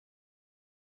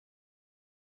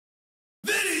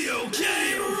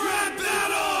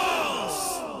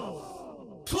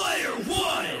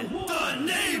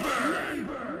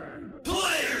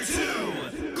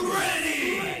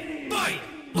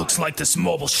like this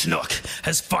mobile schnook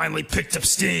has finally picked up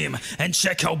steam. And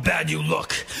check how bad you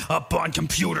look up on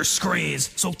computer screens.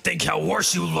 So think how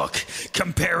worse you look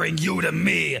comparing you to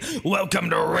me. Welcome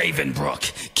to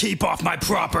Ravenbrook. Keep off my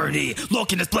property.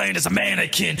 Looking as plain as a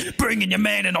mannequin. Bring in your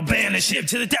man and I'll banish him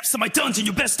to the depths of my dungeon.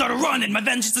 You best start a running. My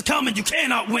vengeance is coming. You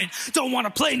cannot win. Don't want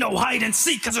to play no hide and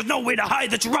seek, cause there's no way to hide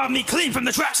that you robbed me clean. From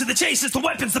the traps to the chases, the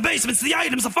weapons, the basements, the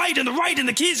items, the fight and the right and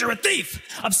the keys. You're a thief.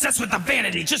 Obsessed with the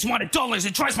vanity. Just wanted dollars.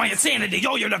 It drives my insanity.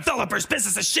 All your developers'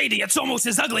 business is shady. It's almost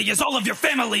as ugly as all of your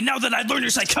family. Now that I learned your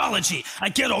psychology, I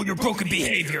get all your broken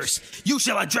behaviors. You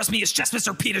shall address me as just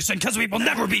Mr. Peterson, cause we will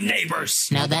never be neighbors.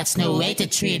 Now that's no way to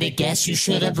treat it. Guess you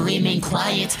should have remained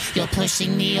quiet. You're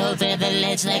pushing me over the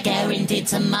ledge like Aaron did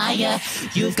to Maya.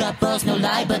 You've got balls, no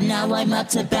lie, but now I'm up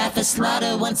to bat for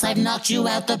slaughter. Once I've knocked you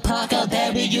out the park, I'll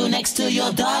bury you next to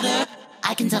your daughter.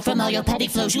 I can tell from all your petty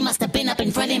flows, you must have been up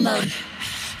in Freddy mode.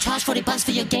 Charge $40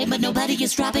 for your game, but nobody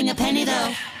is dropping a penny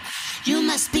though. You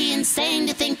must be insane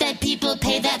to think that people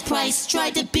pay that price.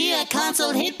 Tried to be a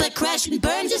console hit, but crash and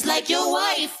burn just like your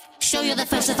wife. Show you're the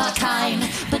first of our kind,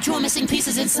 but you're missing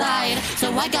pieces inside.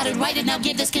 So I got it right and now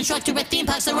give this constructor a theme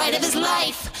park's the right of his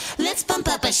life. Let's bump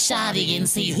up a shoddy and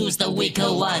see who's the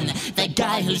weaker one. The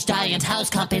guy whose giant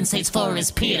house compensates for his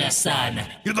Peterson.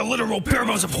 You're the literal bare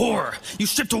bones of horror. You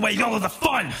stripped away all of the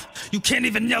fun. You can't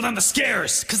even nail down the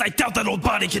scares, cause I doubt that old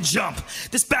body can jump.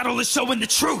 This battle is showing the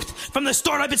truth. From the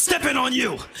start I've been stepping on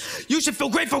you. You should feel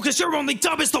grateful cause your only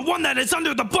dub is the one that is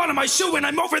under the bottom of my shoe. And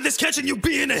I'm over this catching you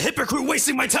being a hypocrite,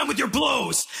 wasting my time with your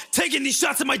blows. Taking these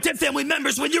shots at my dead family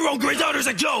members when your own granddaughter's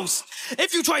a ghost.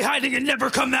 If you try hiding and never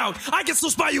come out, I can still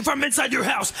spy you from inside your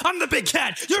house. I'm the big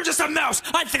cat, you're just a mouse.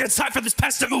 I think it's time for this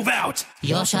pest to move out.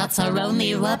 Your shots are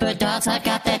only rubber darts, I've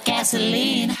got that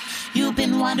gasoline. You've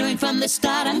been wandering from the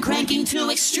start, I'm cranking to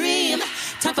extreme.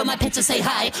 Time for my pet to say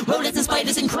hi. Rodents and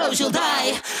spiders and crows, you'll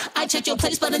die. I checked your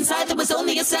place, but inside there was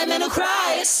only a Sandman who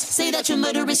cries. Say that you're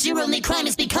murderous, your only crime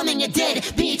is becoming a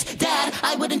deadbeat dad.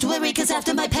 I wouldn't worry, cause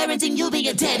after my parenting you'll be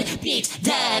a deadbeat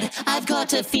dad. I've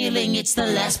got a feeling it's the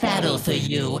last battle for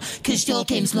you, cause your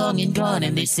game's long and gone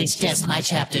and this is just my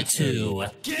chapter 2.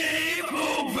 Game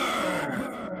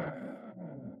over!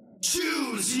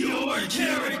 Choose your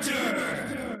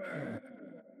character!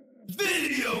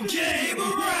 Video game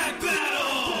rap battle!